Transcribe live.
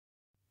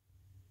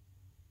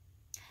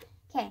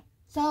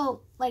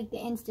So, like, the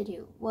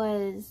Institute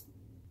was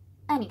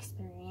an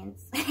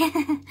experience. It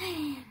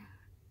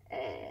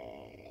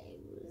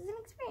was an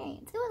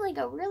experience. It was, like,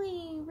 a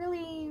really,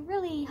 really,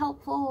 really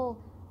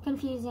helpful,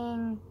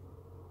 confusing,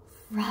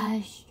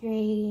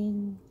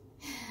 frustrating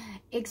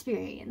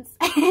experience.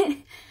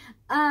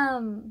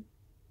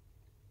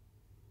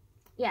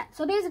 Yeah,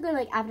 so basically,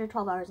 like, after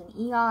 12 hours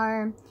in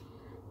ER,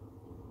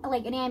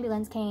 like, an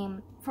ambulance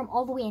came from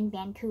all the way in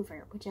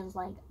Vancouver, which is,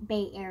 like,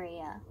 Bay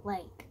Area,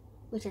 like,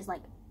 which is,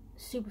 like,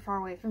 super far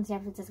away from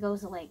San Francisco,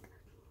 so, like,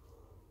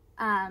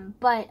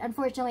 but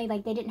unfortunately,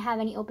 like, they didn't have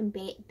any open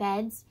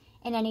beds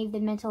in any of the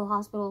mental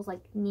hospitals,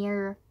 like,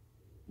 near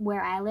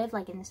where I live,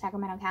 like, in the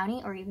Sacramento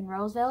County, or even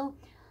Roseville,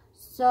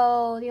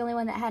 so the only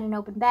one that had an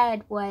open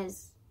bed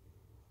was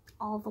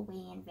all the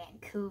way in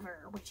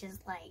Vancouver, which is,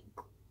 like,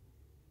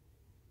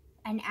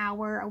 an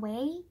hour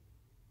away,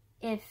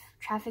 if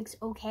traffic's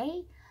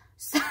okay.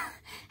 So,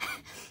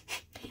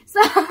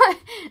 so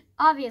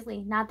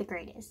obviously not the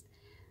greatest,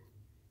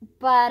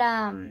 but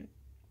it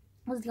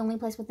was the only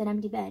place with an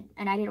empty bed,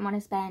 and I didn't want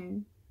to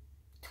spend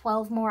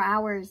 12 more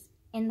hours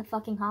in the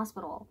fucking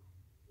hospital,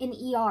 in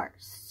the ER.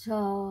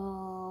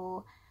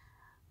 So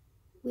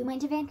we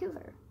went to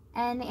Vancouver,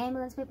 and the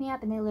ambulance picked me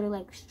up, and they literally,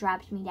 like,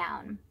 strapped me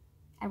down,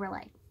 and we're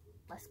like,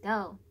 let's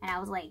go. And I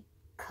was like,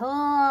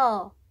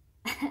 cool.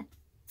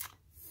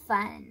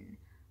 Fun.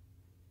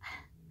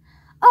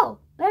 Oh,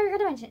 but I forgot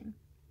to mention,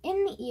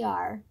 in the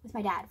ER with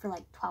my dad for,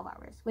 like, 12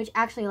 hours, which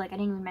actually, like, I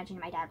didn't even mention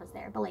my dad was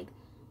there, but, like,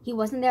 he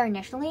wasn't there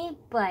initially,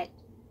 but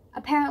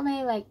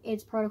apparently, like,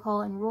 it's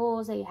protocol and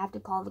rules that you have to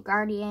call the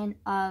guardian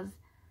of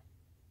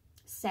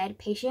said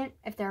patient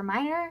if they're a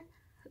minor.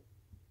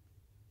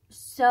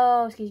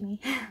 So, excuse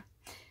me.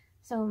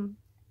 So,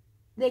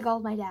 they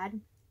called my dad,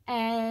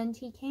 and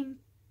he came,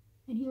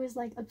 and he was,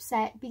 like,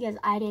 upset because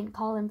I didn't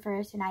call him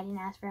first, and I didn't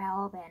ask for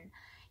help, and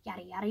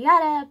yada, yada,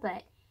 yada,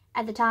 but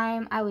at the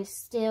time, I was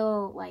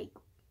still, like,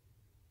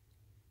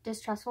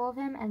 distrustful of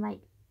him, and,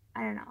 like,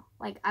 I don't know,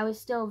 like, I was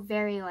still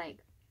very, like,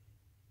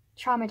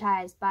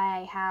 traumatized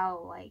by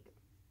how, like,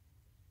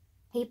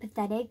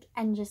 apathetic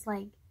and just,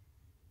 like,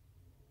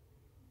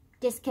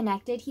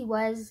 disconnected he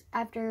was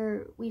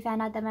after we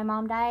found out that my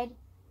mom died,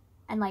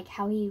 and, like,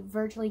 how he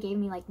virtually gave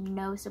me, like,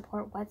 no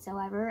support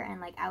whatsoever, and,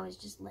 like, I was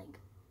just, like,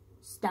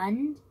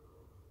 stunned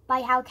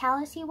by how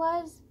callous he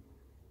was.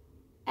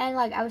 And,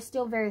 like, I was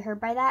still very hurt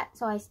by that,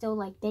 so I still,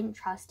 like, didn't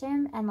trust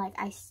him, and, like,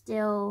 I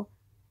still,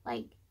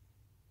 like,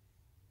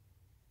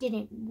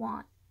 didn't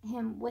want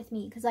him with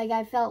me, because, like,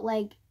 I felt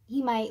like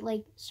he might,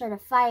 like, start a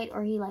fight,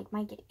 or he, like,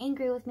 might get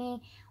angry with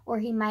me, or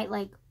he might,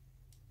 like,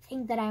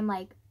 think that I'm,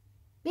 like,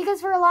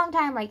 because for a long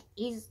time, like,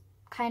 he's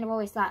kind of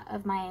always thought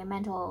of my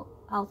mental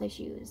health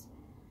issues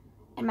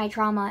and my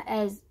trauma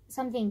as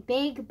something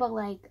big, but,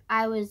 like,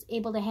 I was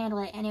able to handle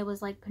it, and it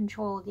was, like,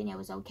 controlled, and it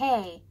was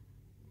okay.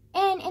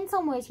 And in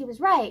some ways, he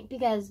was right,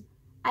 because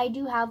I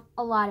do have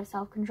a lot of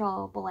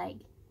self-control, but, like,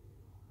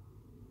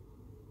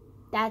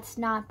 that's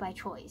not by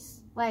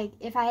choice. Like,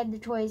 if I had the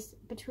choice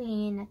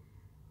between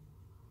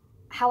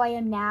how I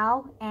am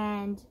now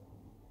and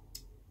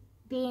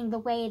being the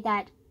way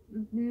that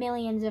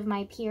millions of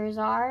my peers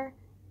are,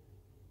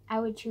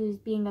 I would choose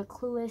being a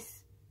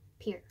clueless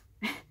peer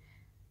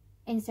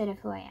instead of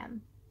who I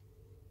am.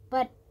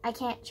 But I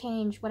can't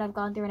change what I've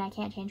gone through, and I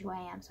can't change who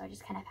I am, so I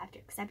just kind of have to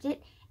accept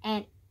it,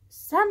 and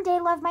someday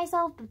love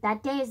myself, but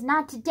that day is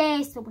not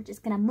today, so we're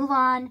just gonna move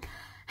on.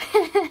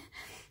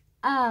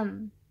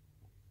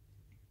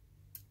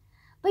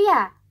 But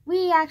yeah,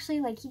 we actually,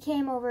 like, he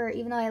came over,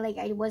 even though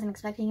I wasn't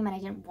expecting him and I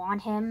didn't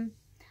want him.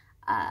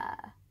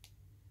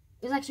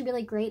 It was actually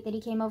really great that he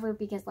came over,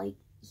 because, like,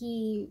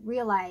 he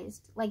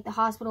realized, like, the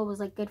hospital was,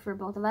 like, good for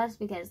both of us,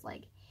 because,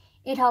 like,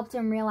 it helped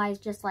him realize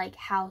just, like,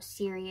 how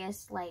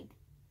serious, like,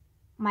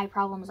 my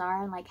problems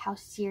are, and, like, how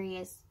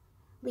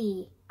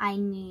seriously I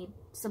need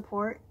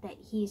support that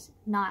he's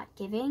not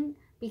giving,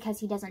 because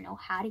he doesn't know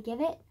how to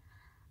give it,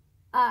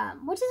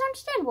 which is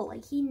understandable.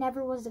 Like, he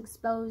never was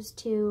exposed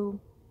to,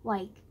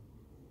 like,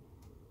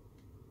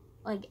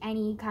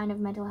 any kind of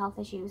mental health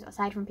issues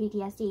aside from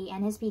PTSD,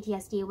 and his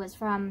PTSD was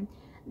from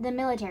the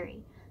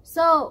military,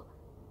 so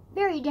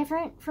very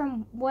different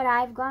from what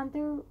I've gone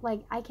through.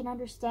 Like, I can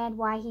understand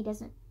why he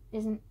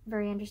isn't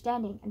very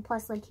understanding, and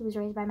plus, like, he was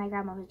raised by my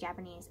grandma who's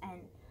Japanese,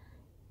 and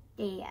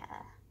they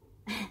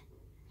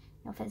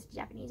no offense to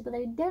Japanese, but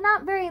they're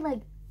not very,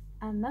 like,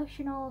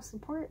 emotional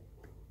support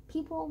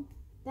people.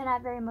 They're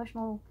not very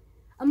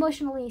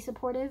emotionally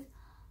supportive.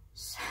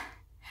 So,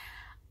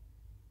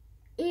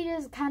 he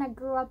just kind of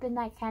grew up in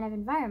that kind of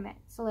environment.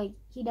 So, like,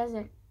 he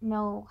doesn't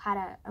know how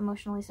to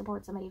emotionally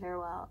support somebody very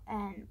well.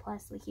 And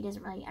plus, like, he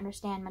doesn't really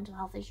understand mental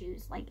health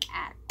issues, like,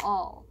 at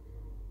all.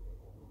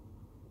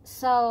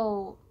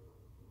 So,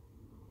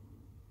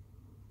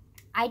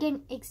 I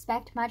didn't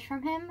expect much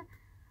from him,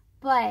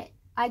 but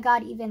I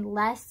got even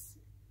less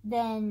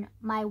than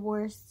my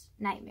worst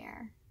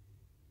nightmare.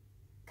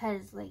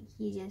 Because, like,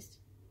 he just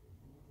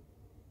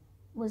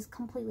was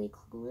completely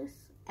clueless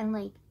and,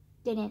 like,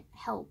 didn't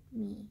help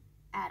me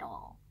at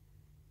all.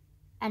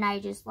 And I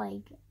just,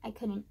 like, I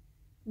couldn't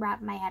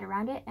wrap my head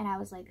around it, and I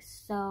was like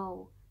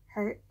so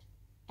hurt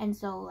and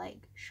so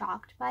like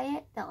shocked by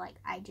it that like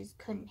I just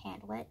couldn't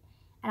handle it.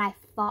 And I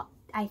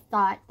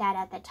thought that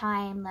at the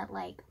time that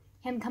like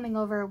him coming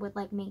over would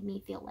like make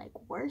me feel like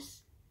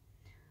worse.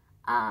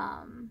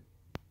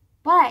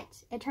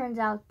 But it turns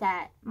out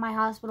that my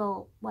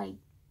hospital like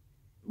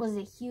was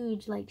a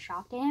huge like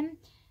shock to him,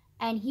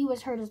 and he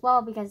was hurt as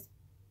well because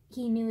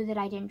he knew that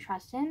I didn't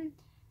trust him.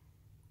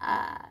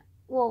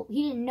 Well,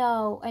 he didn't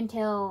know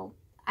until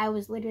I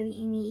was literally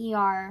in the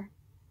ER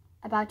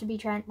about to be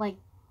 12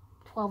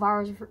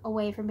 hours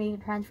away from being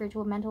transferred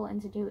to a mental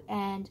institute,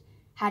 and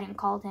hadn't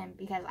called him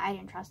because I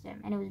didn't trust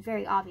him. And it was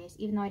very obvious,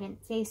 even though I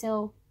didn't say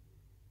so,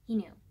 he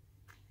knew.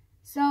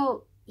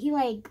 So he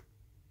like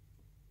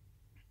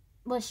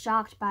was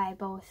shocked by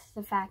both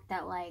the fact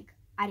that like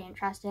I didn't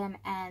trust him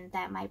and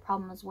that my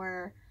problems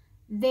were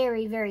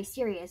very, very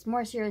serious,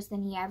 more serious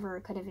than he ever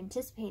could have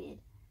anticipated.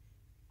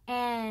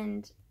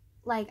 And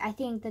like I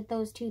think that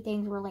those two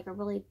things were like a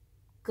really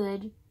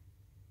good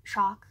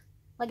shock.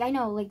 Like I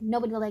know like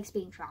nobody likes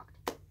being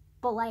shocked,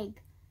 but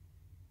like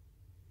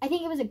I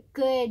think it was a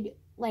good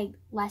like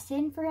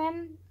lesson for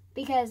him,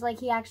 because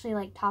like he actually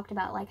like talked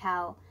about like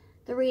how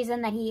the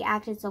reason that he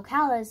acted so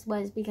callous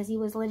was because he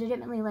was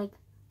legitimately like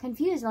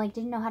confused and like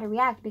didn't know how to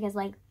react, because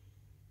like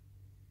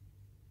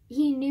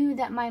he knew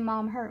that my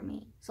mom hurt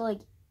me. So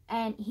like,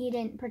 and he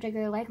didn't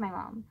particularly like my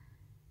mom,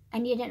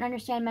 and he didn't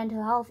understand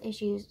mental health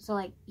issues. So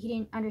like he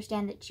didn't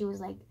understand that she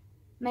was like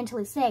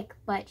mentally sick,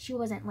 but she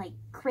wasn't like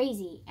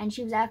crazy, and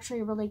she was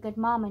actually a really good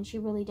mom, and she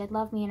really did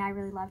love me, and I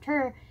really loved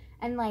her.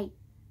 And like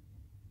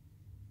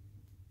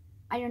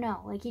I don't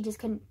know, like he just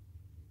couldn't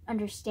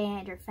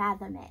understand or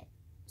fathom it.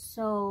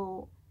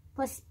 So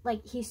plus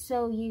like he's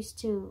so used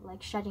to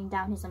like shutting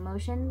down his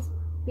emotions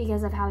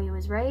because of how he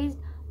was raised,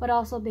 but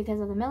also because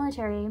of the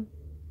military.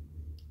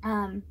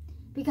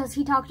 Because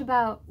he talked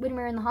about when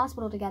we were in the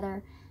hospital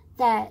together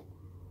that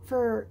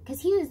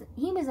because he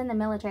was in the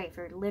military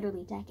for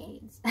literally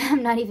decades.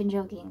 I'm not even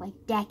joking, like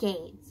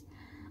decades.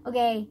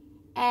 Okay,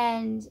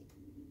 and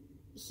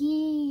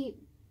he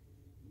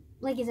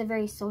like is a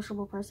very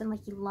sociable person.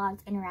 Like he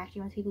loves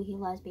interacting with people. He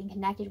loves being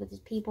connected with his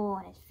people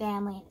and his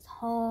family and his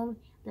home.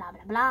 Blah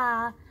blah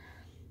blah.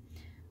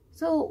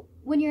 So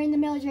when you're in the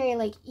military,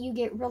 like you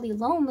get really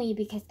lonely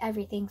because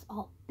everything's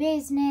all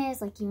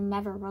business. Like you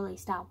never really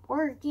stop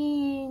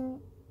working.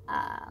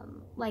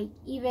 Like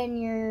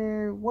even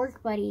your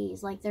work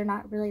buddies, like they're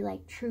not really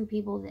like true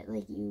people that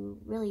like you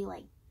really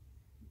like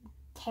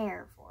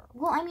care for.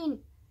 Well, I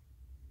mean,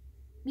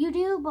 you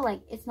do, but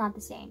like it's not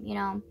the same, you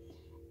know?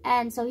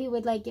 And so he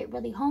would like get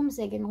really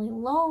homesick and really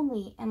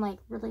lonely and like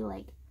really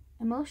like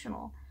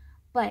emotional.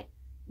 But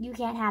you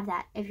can't have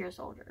that if you're a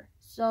soldier.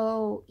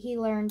 So he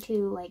learned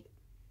to like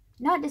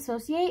not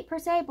dissociate per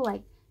se, but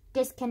like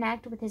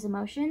disconnect with his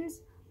emotions.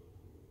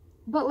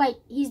 But like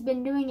he's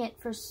been doing it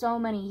for so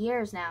many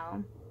years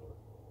now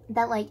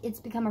that like it's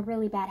become a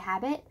really bad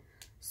habit.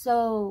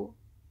 So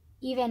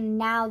even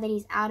now that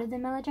he's out of the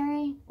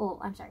military,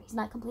 well, I'm sorry, he's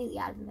not completely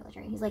out of the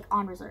military. He's like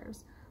on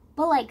reserves.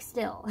 But like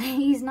still,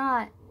 he's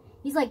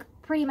like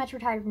pretty much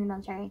retired from the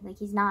military. Like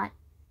he's not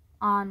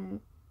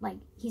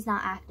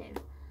active.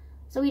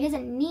 So he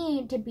doesn't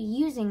need to be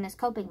using this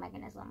coping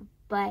mechanism,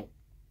 but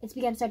it's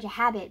become such a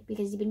habit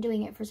because he's been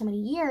doing it for so many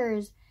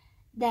years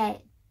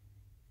that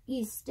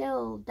he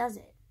still does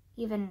it,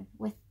 even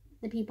with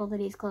the people that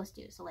he's close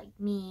to. So like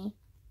me,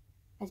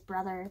 his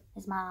brother,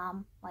 his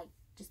mom, like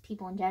just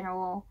people in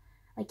general,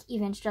 like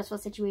even stressful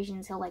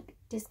situations, he'll like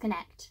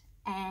disconnect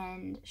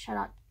and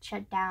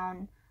shut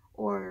down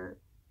or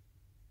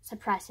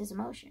suppress his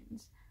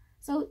emotions.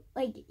 So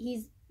like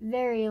he's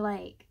very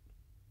like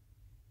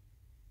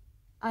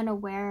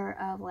unaware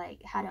of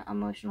like how to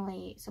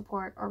emotionally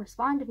support or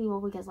respond to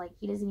people, because like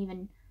he doesn't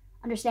even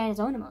understand his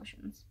own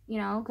emotions, you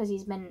know, because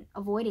he's been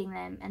avoiding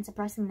them and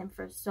suppressing them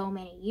for so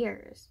many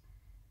years.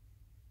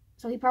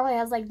 So he probably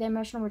has like the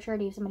emotional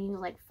maturity of somebody who's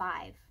like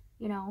 5,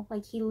 you know,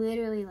 like he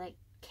literally like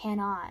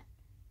cannot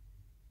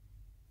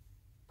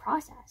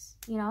process,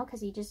 you know,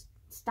 because he just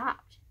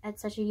stopped at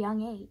such a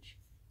young age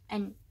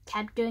and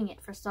kept doing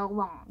it for so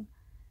long.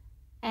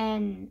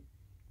 And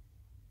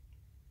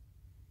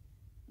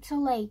so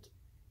like,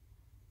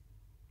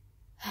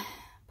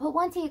 but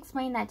once he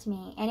explained that to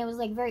me, and it was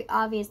like very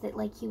obvious that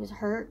like he was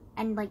hurt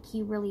and like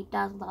he really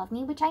does love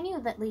me, which I knew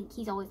that like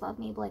he's always loved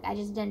me, but like I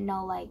just didn't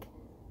know like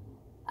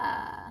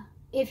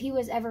if he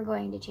was ever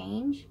going to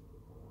change.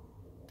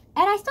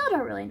 And I still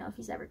don't really know if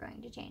he's ever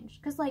going to change,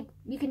 because like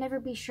you can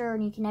never be sure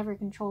and you can never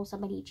control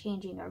somebody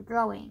changing or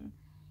growing,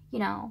 you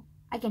know.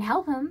 I can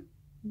help him,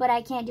 but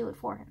I can't do it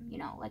for him, you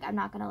know. Like I'm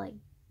not gonna like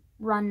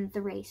run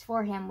the race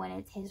for him when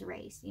it's his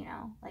race, you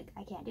know. Like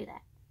I can't do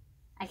that.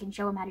 I can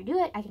show him how to do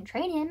it, I can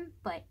train him,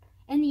 but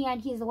in the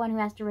end he's the one who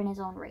has to run his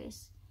own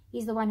race.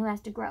 He's the one who has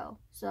to grow,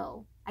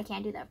 so I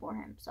can't do that for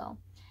him. So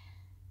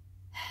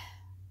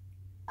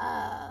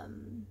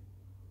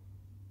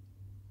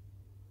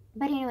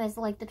but anyways,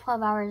 like the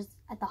 12 hours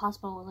at the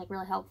hospital was like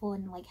really helpful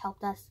and like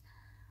helped us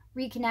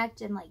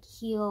reconnect and like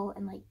heal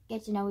and like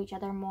get to know each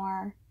other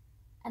more.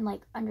 and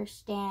like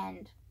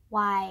understand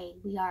why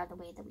we are the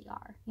way that we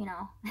are, you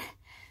know,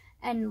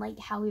 and like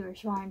how we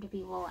respond to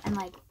people. And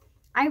like,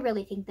 I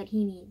really think that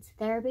he needs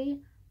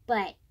therapy,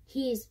 but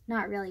he's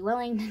not really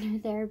willing to do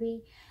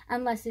therapy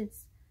unless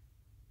it's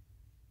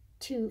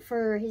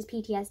for his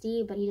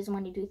PTSD, but he doesn't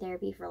want to do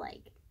therapy for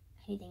like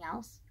anything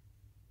else.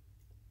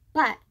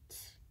 But,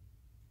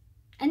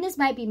 and this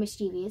might be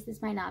mischievous,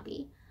 this might not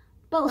be,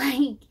 but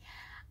like,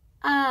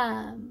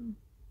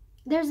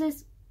 there's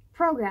this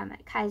program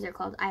at Kaiser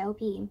called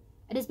IOP.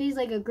 It is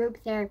basically like a group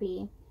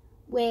therapy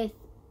with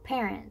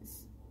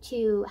parents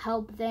to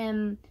help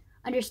them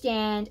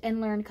understand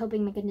and learn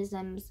coping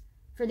mechanisms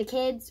for the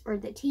kids or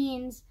the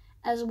teens,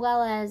 as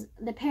well as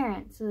the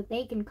parents, so that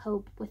they can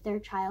cope with their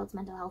child's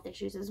mental health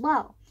issues as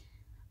well.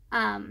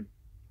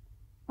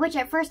 Which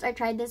at first I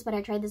tried this, but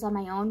I tried this on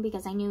my own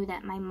because I knew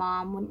that my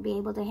mom wouldn't be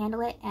able to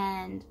handle it,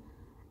 and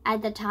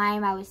at the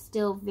time I was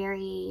still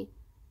very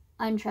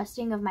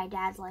untrusting of my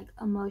dad's like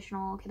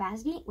emotional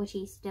capacity, which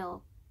he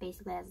still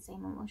basically has the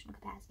same emotional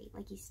capacity,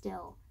 like he's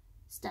still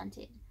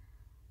stunted.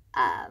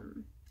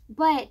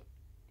 But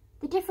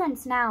the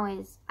difference now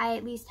is I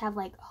at least have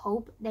like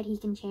hope that he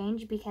can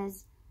change,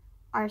 because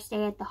our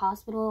stay at the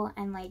hospital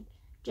and like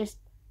just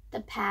the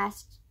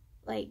past,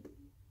 like,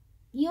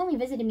 he only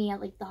visited me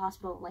at like the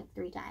hospital like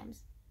 3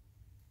 times,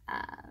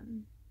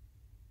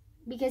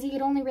 because he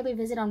could only really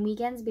visit on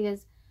weekends,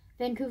 because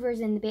Vancouver's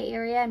in the Bay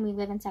Area and we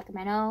live in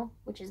Sacramento,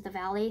 which is the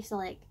valley, so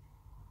like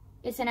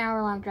it's an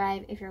hour-long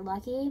drive if you're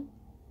lucky.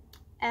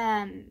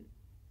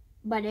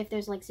 But if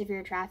there's like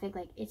severe traffic,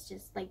 like it's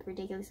just like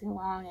ridiculously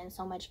long and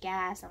so much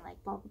gas and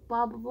like blah blah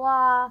blah blah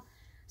blah.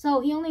 So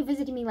he only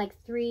visited me like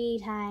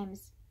 3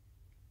 times,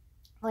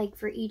 like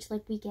for each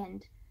like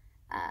weekend,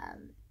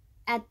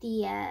 at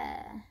the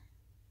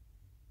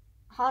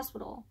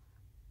hospital.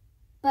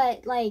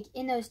 But like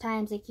in those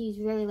times, like he's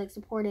very like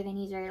supportive and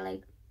he's very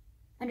like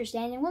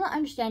understanding, well not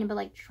understanding, but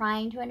like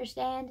trying to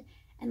understand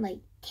and like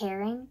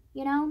caring,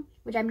 you know,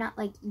 which I'm not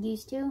like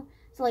used to.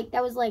 So like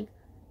that was like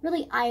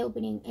really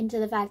eye-opening into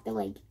the fact that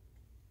like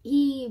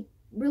he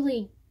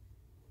really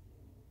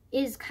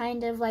is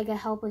kind of like a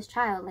helpless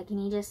child, like, and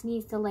he just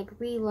needs to like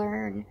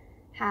relearn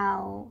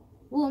how,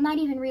 well not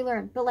even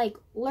relearn, but like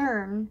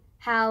learn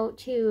how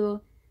to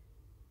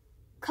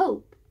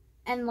cope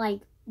and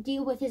like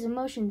deal with his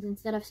emotions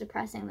instead of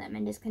suppressing them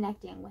and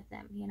disconnecting with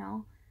them, you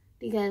know,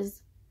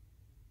 because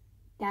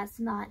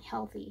that's not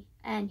healthy,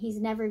 and he's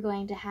never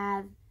going to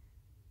have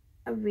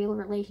a real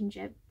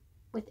relationship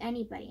with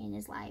anybody in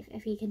his life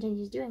if he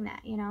continues doing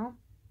that, you know?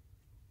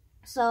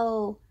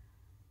 So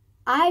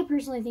I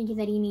personally think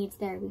that he needs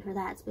therapy for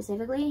that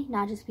specifically,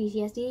 not just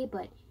PTSD,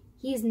 but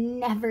he's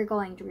never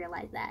going to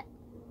realize that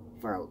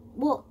for,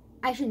 well,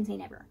 I shouldn't say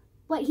never,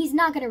 but he's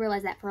not going to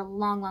realize that for a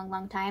long, long,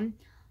 long time.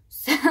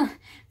 So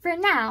for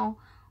now,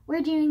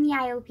 we're doing the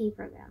IOP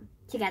program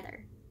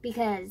together,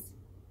 because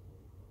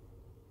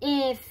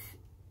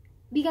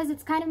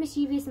it's kind of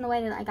mischievous in the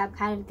way that like I'm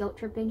kind of guilt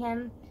tripping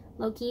him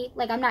low-key.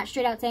 Like, I'm not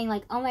straight out saying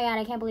like, oh my god,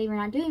 I can't believe you're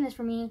not doing this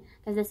for me,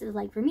 because this is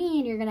like for me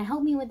and you're gonna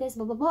help me with this,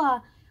 blah blah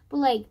blah. But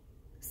like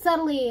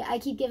subtly I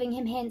keep giving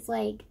him hints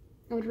like,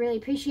 I would really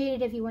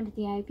appreciate it if you went to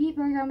the IOP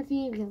program with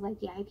me, because like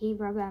the IOP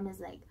program is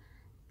like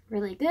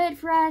really good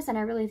for us, and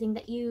I really think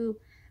that you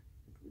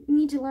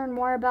need to learn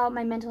more about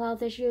my mental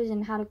health issues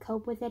and how to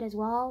cope with it as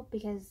well,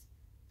 because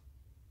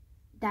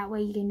that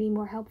way you can be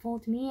more helpful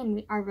to me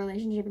and our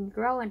relationship can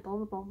grow and blah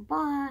blah blah blah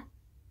blah.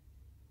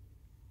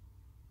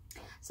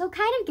 So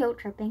kind of guilt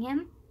tripping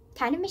him,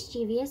 kind of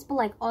mischievous, but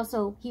like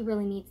also he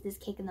really needs this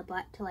kick in the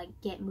butt to like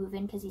get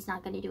moving, because he's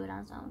not going to do it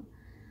on his own.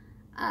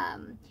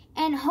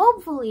 And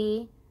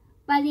hopefully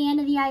by the end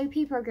of the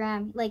IOP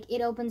program, like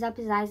it opens up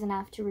his eyes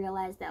enough to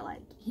realize that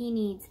like he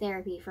needs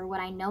therapy for what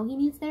I know he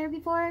needs therapy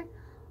for.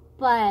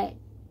 But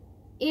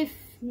if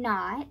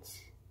not,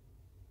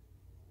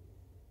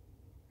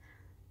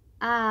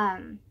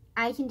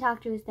 I can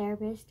talk to his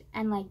therapist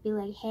and like be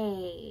like,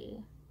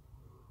 hey,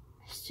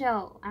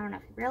 so I don't know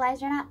if you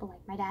realized or not, but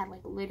like my dad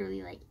like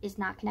literally like is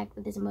not connected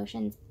with his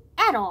emotions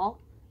at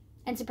all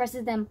and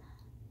suppresses them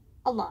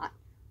a lot.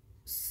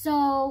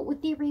 So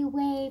would there be a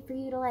way for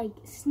you to like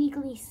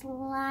sneakily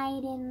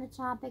slide in the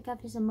topic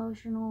of his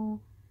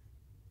emotional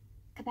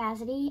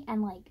capacity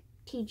and like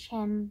teach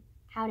him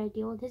how to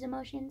deal with his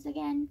emotions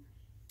again?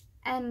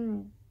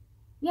 And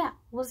yeah,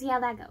 we'll see how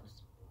that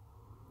goes.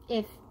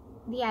 If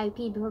the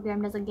IOP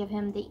program doesn't give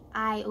him the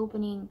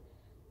eye-opening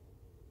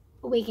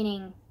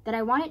awakening that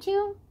I want it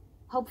to,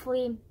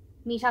 hopefully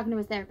me talking to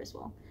his therapist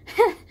will.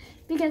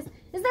 Because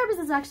his therapist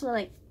is actually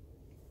like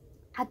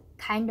a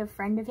kind of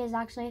friend of his,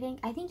 actually.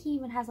 I think he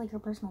even has like her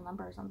personal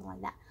number or something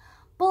like that.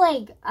 But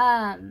like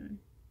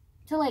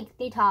so like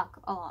they talk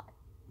a lot,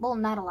 well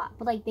not a lot,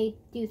 but like they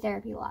do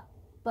therapy a lot,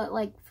 but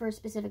like for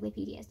specifically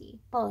PTSD.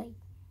 But like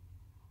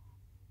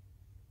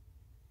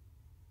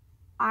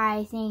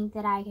I think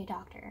that I could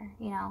talk to her,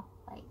 you know,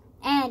 like,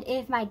 and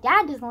if my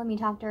dad doesn't let me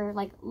talk to her,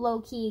 like,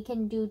 low-key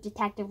can do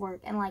detective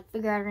work and, like,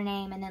 figure out her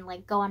name and then,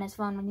 like, go on his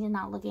phone when he's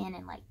not looking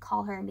and, like,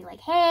 call her and be like,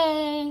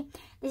 hey,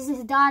 this is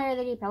his daughter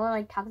that he probably,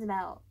 like, talks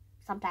about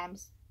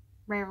sometimes,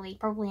 rarely,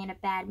 probably in a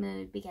bad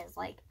mood because,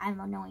 like, I'm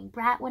an annoying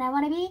brat when I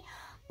want to be.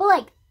 But,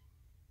 like,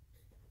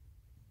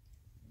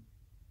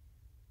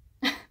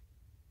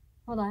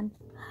 hold on.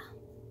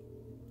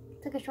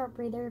 Took a short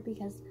breather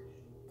because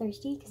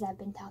thirsty, because I've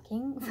been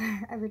talking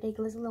for a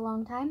ridiculously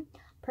long time,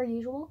 per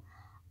usual.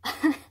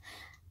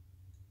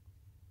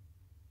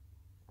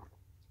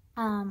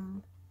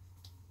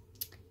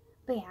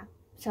 But yeah,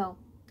 so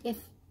if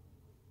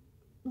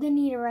the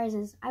need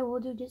arises, I will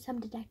do some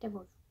detective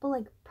work, but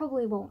like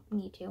probably won't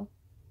need to.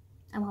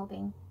 I'm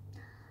hoping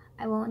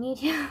I won't need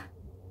to.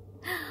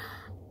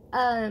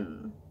 But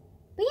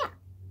yeah,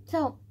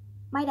 so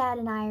my dad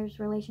and I's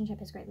relationship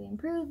has greatly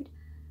improved.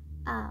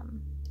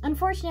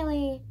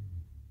 Unfortunately,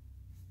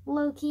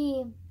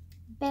 low-key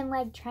been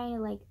like trying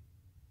to like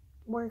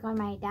work on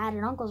my dad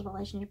and uncle's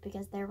relationship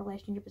because their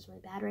relationship is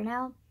really bad right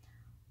now,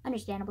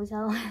 understandably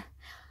so.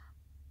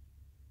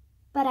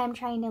 But I'm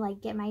trying to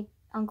like get my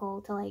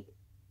uncle to like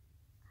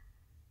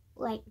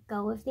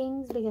go of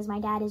things because my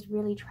dad is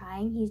really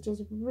trying. He's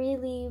just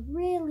really,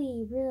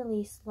 really,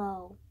 really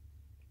slow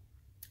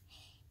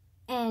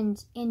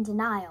and in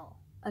denial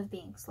of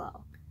being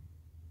slow.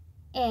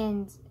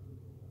 And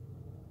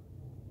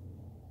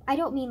I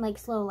don't mean like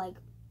slow like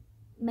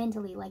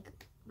mentally,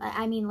 like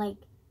I mean like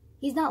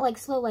he's not like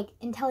slow like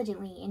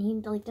intelligently, and he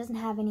like doesn't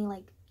have any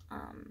like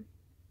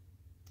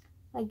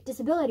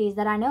disabilities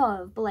that I know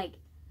of, but like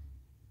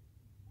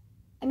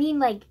I mean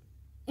like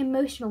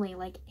emotionally,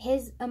 like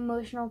his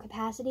emotional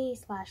capacity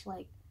 /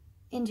 like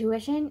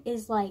intuition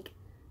is like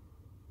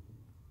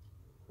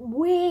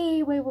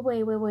way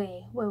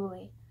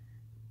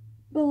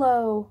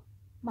below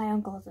my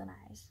uncle's and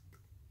I's.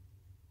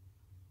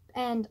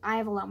 And I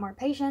have a lot more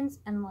patience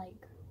and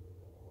like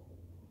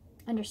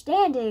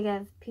understanding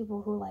of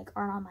people who like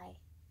aren't on my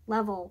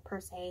level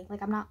per se.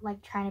 Like I'm not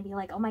like trying to be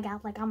like, oh my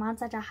god, like I'm on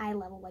such a high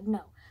level. Like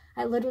no,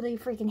 I literally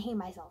freaking hate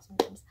myself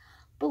sometimes.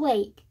 But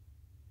like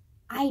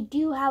I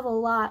do have a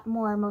lot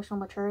more emotional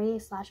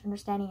maturity /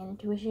 understanding and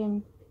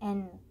intuition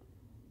and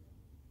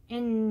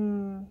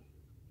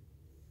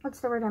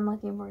what's the word I'm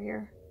looking for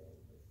here?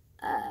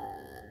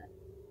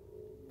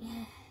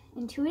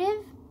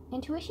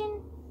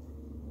 Intuition?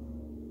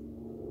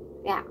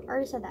 Yeah, I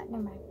already said that,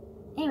 never mind.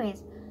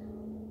 Anyways,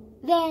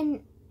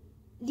 then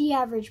the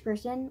average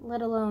person,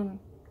 let alone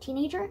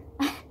teenager.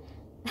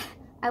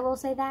 I will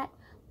say that,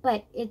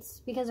 but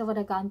it's because of what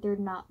I've gone through,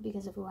 not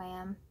because of who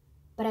I am.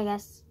 But I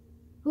guess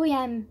who I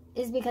am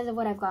is because of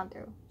what I've gone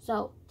through.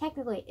 So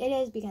technically, it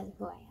is because of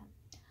who I am.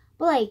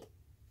 But like,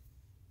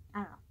 I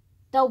don't know.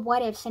 The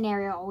what if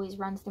scenario always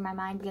runs through my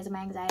mind because of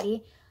my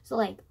anxiety. So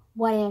like,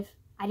 what if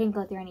I didn't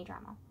go through any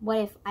trauma? What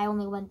if I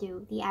only went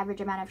through the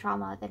average amount of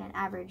trauma that an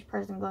average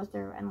person goes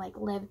through and like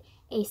lived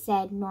a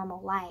said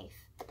normal life?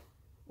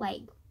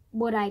 Like,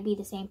 would I be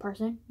the same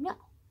person? No.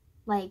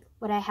 Like,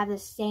 would I have the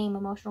same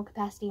emotional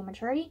capacity and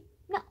maturity?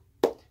 No.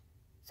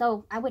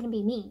 So I wouldn't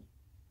be me.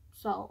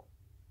 So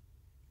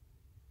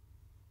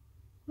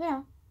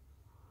yeah.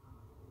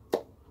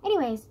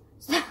 Anyways,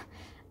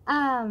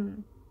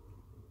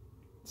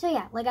 so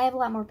yeah, like I have a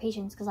lot more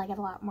patience because like, I have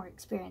a lot more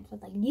experience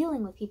with like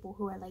dealing with people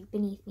who are like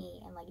beneath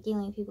me and like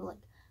dealing with people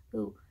like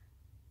who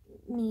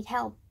need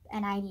help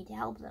and I need to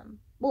help them.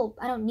 Well,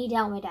 I don't need to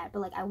help my dad,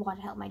 but like I want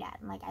to help my dad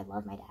and like I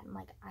love my dad and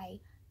like I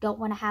don't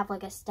want to have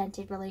like a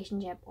stunted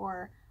relationship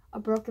or a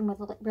broken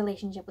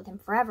relationship with him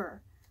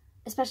forever.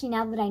 Especially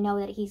now that I know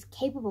that he's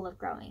capable of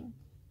growing.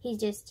 He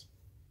just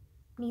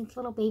needs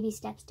little baby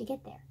steps to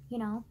get there, you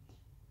know?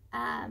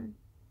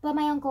 But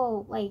my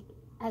uncle like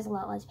has a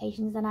lot less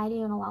patience than I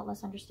do and a lot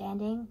less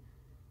understanding.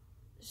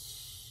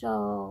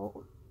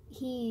 So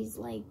he's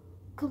like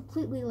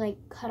completely like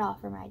cut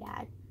off from my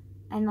dad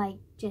and like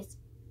just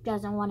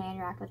doesn't want to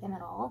interact with him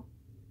at all,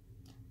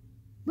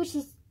 which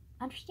is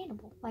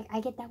understandable. Like I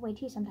get that way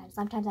too sometimes.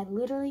 Sometimes I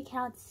literally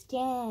cannot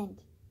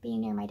stand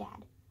being near my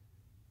dad.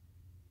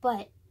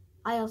 But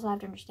I also have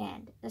to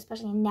understand,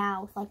 especially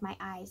now with like my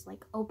eyes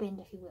like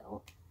opened, if you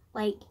will,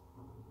 like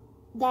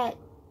that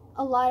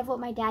a lot of what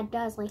my dad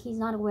does, like he's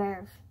not aware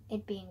of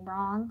it being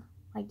wrong.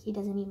 Like he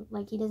doesn't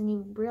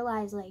even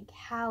realize like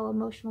how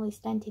emotionally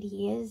stunted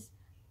he is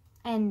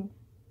and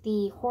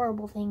the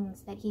horrible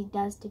things that he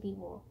does to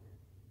people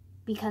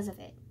because of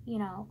it, you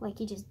know? Like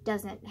he just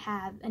doesn't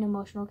have an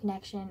emotional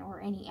connection or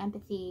any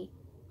empathy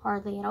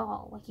hardly at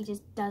all. Like he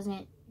just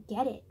doesn't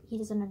get it. He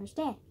doesn't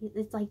understand.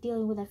 It's like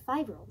dealing with a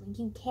 5-year-old. Like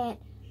you can't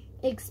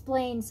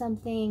explain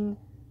something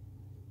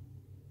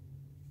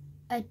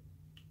a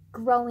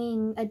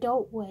growing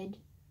adult would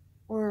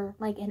or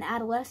like an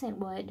adolescent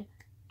would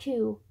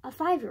to a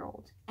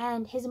 5-year-old,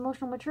 and his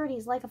emotional maturity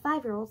is like a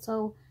 5-year-old.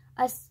 So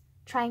us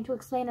trying to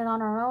explain it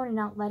on our own and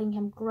not letting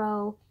him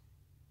grow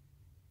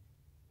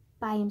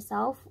by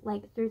himself,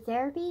 like through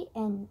therapy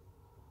and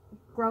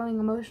growing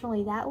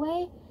emotionally that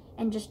way,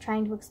 and just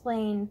trying to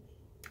explain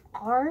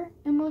our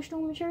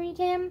emotional maturity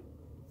to him,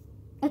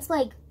 it's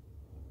like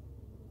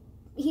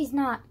he's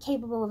not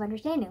capable of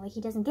understanding. Like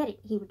he doesn't get it.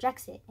 He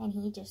rejects it and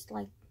he just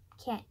like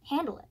can't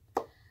handle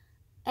it.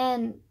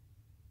 And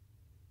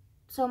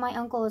so my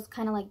uncle is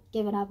kind of like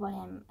given up on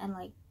him and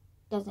like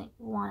doesn't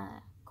want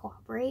to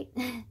cooperate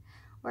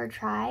or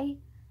try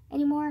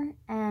anymore,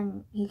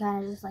 and he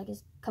kind of just like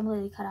is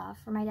completely cut off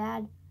from my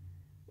dad,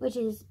 which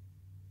is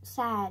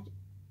sad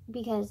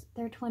because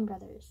they're twin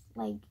brothers.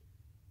 Like,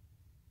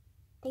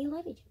 they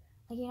love each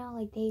other, like, you know,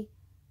 like they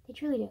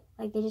truly do.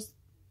 Like, they just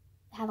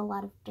have a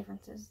lot of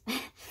differences.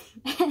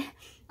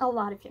 A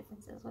lot of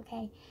differences,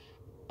 okay?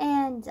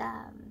 And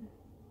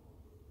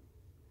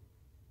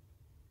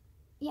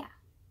yeah,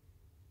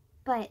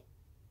 but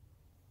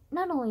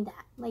not only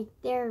that, like,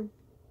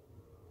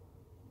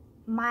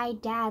 my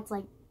dad's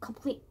like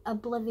complete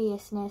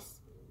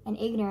obliviousness and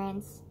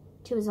ignorance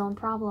to his own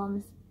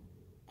problems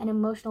and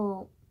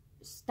emotional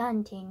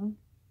stunting,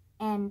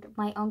 and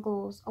my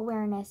uncle's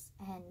awareness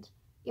and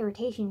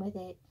irritation with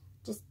it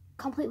just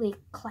completely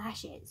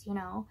clashes, you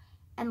know?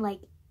 And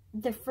like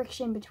the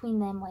friction between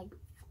them like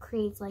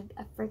creates like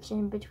a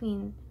friction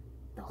between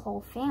the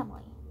whole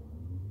family,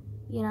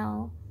 you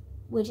know,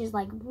 which is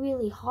like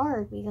really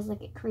hard because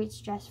like it creates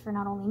stress for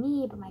not only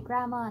me but my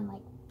grandma and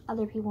like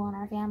other people in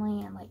our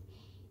family, and like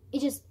it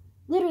just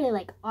literally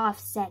like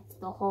offsets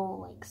the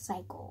whole like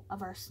cycle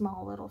of our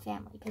small little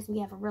family, because we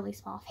have a really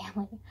small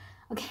family.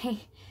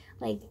 Okay,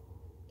 like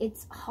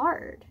it's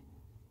hard.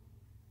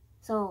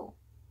 So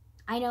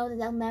I know that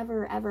they'll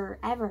never ever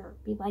ever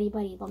be buddy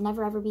buddy, they'll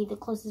never ever be the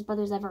closest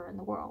brothers ever in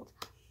the world,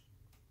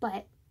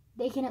 but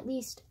they can at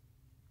least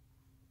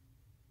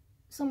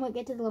somewhat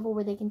get to the level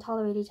where they can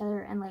tolerate each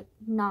other and like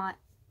not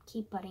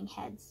keep butting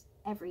heads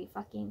every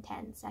fucking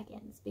 10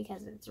 seconds,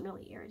 because it's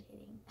really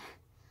irritating.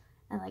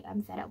 And like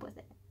I'm fed up with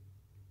it.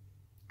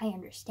 I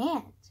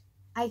understand.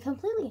 I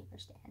completely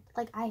understand.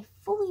 Like, I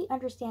fully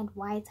understand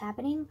why it's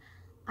happening.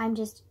 I'm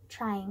just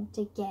trying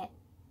to get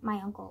my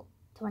uncle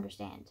to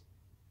understand,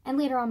 and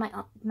later on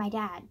my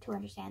dad to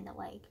understand that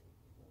like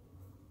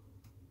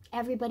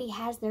everybody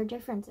has their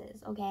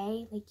differences,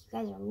 okay? Like, you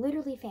guys are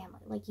literally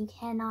family. Like, you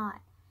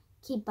cannot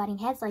keep butting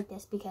heads like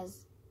this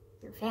because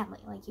you're family.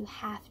 Like, you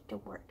have to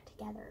work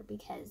together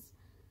because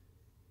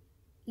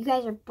you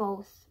guys are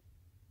both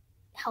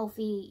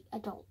healthy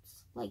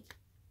adults. Like,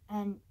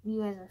 and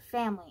you guys are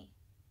family.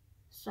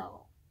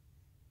 So,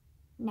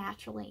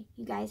 naturally,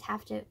 you guys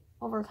have to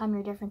overcome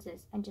your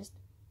differences and just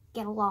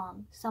get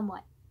along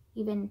somewhat.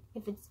 Even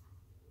if it's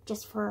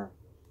just for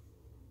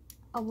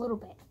a little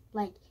bit.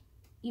 Like,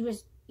 you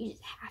just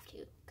have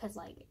to. Because,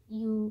 like,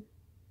 you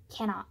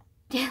cannot.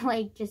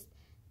 Like, just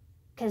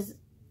because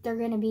they're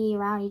going to be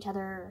around each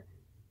other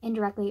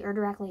indirectly or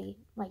directly,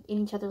 like, in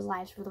each other's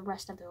lives for the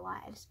rest of their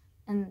lives.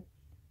 And,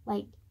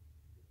 like,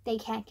 they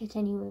can't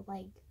continue,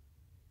 like,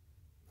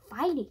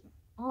 fighting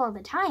all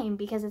the time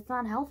because it's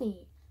not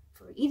healthy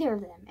for either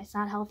of them. It's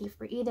not healthy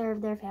for either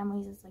of their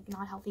families. It's, like,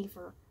 not healthy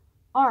for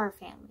our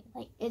family.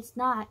 Like, it's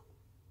not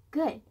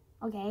good,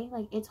 okay?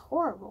 Like, it's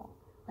horrible.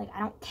 Like, I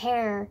don't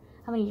care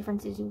how many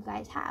differences you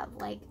guys have.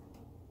 Like,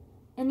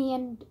 in the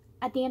end,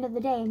 at the end of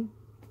the day,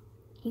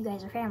 you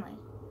guys are family.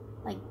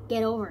 Like,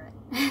 get over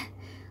it.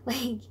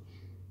 Like,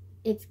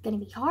 it's gonna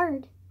be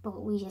hard,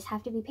 but we just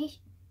have to be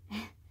patient.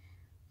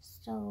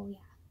 So, yeah.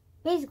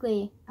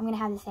 Basically, I'm gonna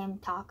have the same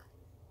talk.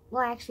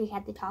 Well, I actually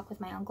had the talk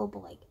with my uncle,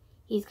 but, like,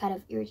 he's kind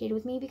of irritated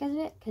with me because of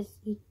it, because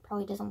he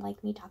probably doesn't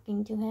like me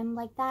talking to him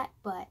like that.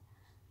 But,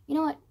 you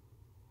know what?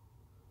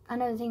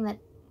 Another thing that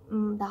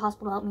the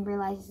hospital helped me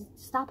realize is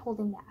stop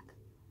holding back.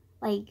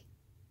 Like,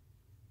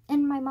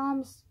 in my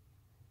mom's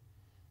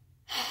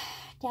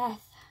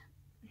death,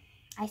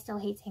 I still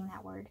hate saying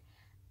that word,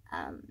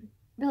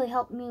 really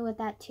helped me with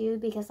that too,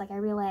 because, like, I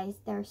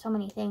realized there are so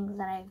many things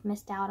that I've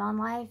missed out on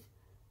life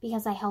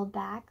because I held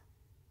back,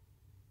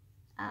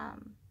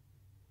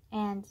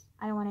 and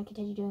I don't want to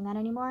continue doing that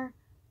anymore.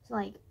 So,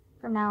 like,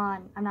 from now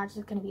on, I'm not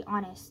just going to be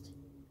honest,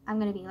 I'm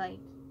going to be, like,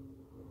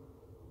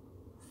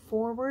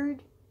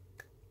 forward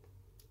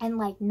and,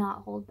 like,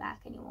 not hold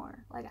back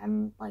anymore. Like,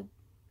 I'm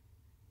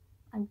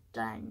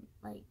done,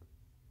 like,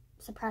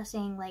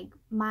 suppressing, like,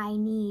 my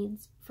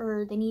needs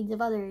for the needs of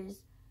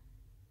others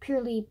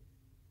purely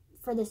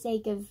for the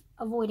sake of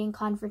avoiding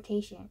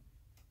confrontation,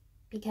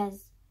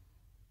 because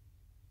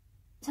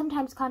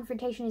sometimes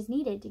confrontation is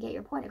needed to get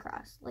your point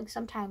across. Like,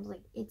 sometimes,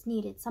 like, it's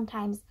needed.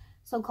 Sometimes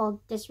so-called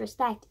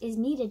disrespect is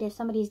needed if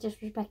somebody's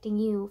disrespecting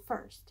you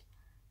first.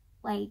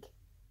 Like,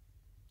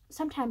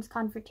 sometimes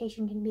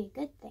confrontation can be a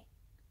good thing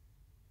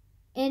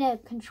in a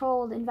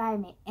controlled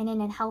environment and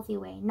in a healthy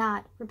way,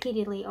 not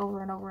repeatedly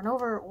over and over and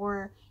over,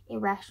 or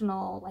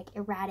irrational, like,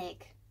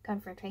 erratic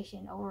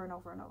confrontation over and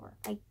over and over.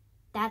 Like,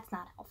 that's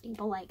not healthy.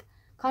 But, like,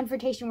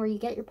 confrontation where you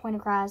get your point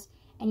across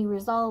and you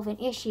resolve an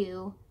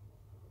issue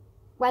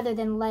rather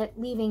than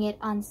leaving it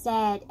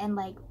unsaid and,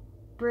 like,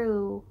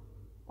 brew,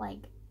 like,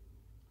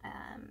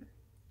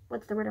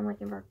 what's the word I'm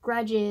looking for?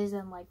 Grudges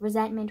and, like,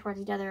 resentment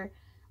towards each other.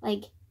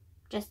 Like,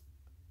 just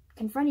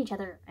confront each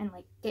other and,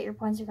 like, get your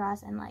points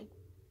across and, like,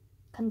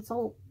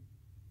 consult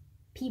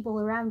people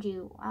around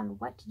you on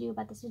what to do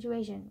about the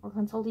situation, or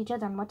consult each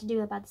other on what to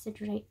do about the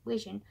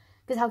situation.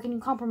 Because how can you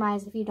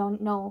compromise if you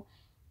don't know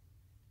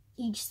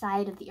each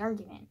side of the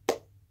argument?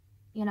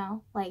 You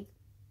know? Like,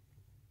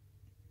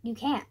 you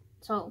can't.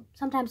 So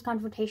sometimes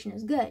confrontation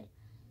is good.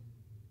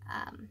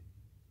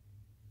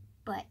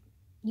 But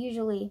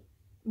usually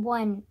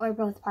one or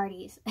both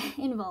parties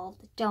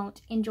involved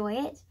don't enjoy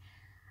it.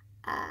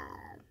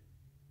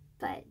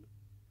 But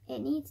it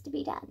needs to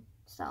be done.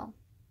 So,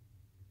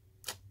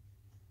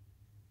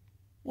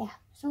 yeah.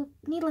 So,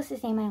 needless to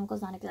say, my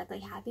uncle's not exactly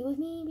happy with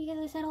me because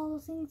I said all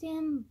those things to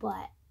him,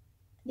 but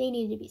they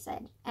needed to be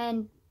said.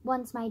 And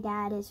once my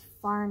dad is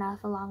far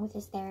enough along with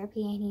his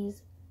therapy and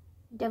he's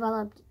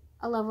developed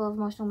a level of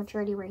emotional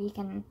maturity where he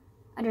can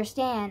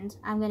understand,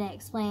 I'm going to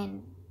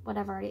explain what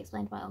I've already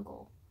explained to my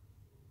uncle,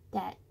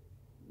 that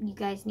you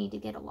guys need to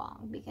get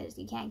along because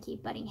you can't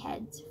keep butting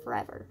heads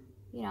forever.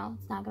 You know,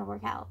 it's not going to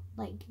work out.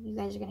 Like, you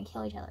guys are going to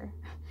kill each other.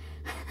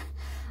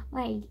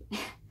 Like,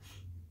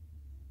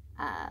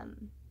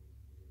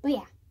 but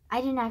yeah,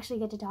 I didn't actually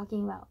get to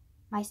talking about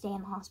my stay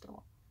in the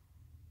hospital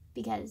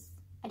because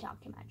I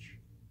talked too much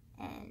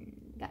and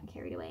got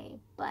carried away.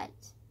 But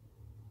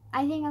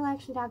I think I'll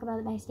actually talk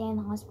about my stay in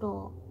the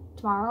hospital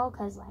tomorrow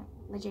because I'm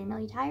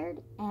legitimately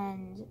tired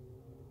and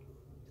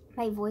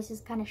my voice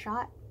is kind of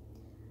shot.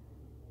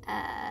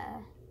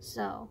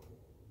 So,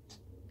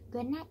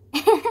 good night.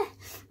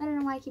 I don't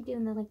know why I keep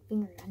doing the, like,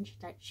 finger gun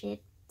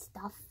shit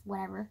stuff,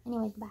 whatever.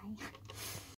 Anyways, bye.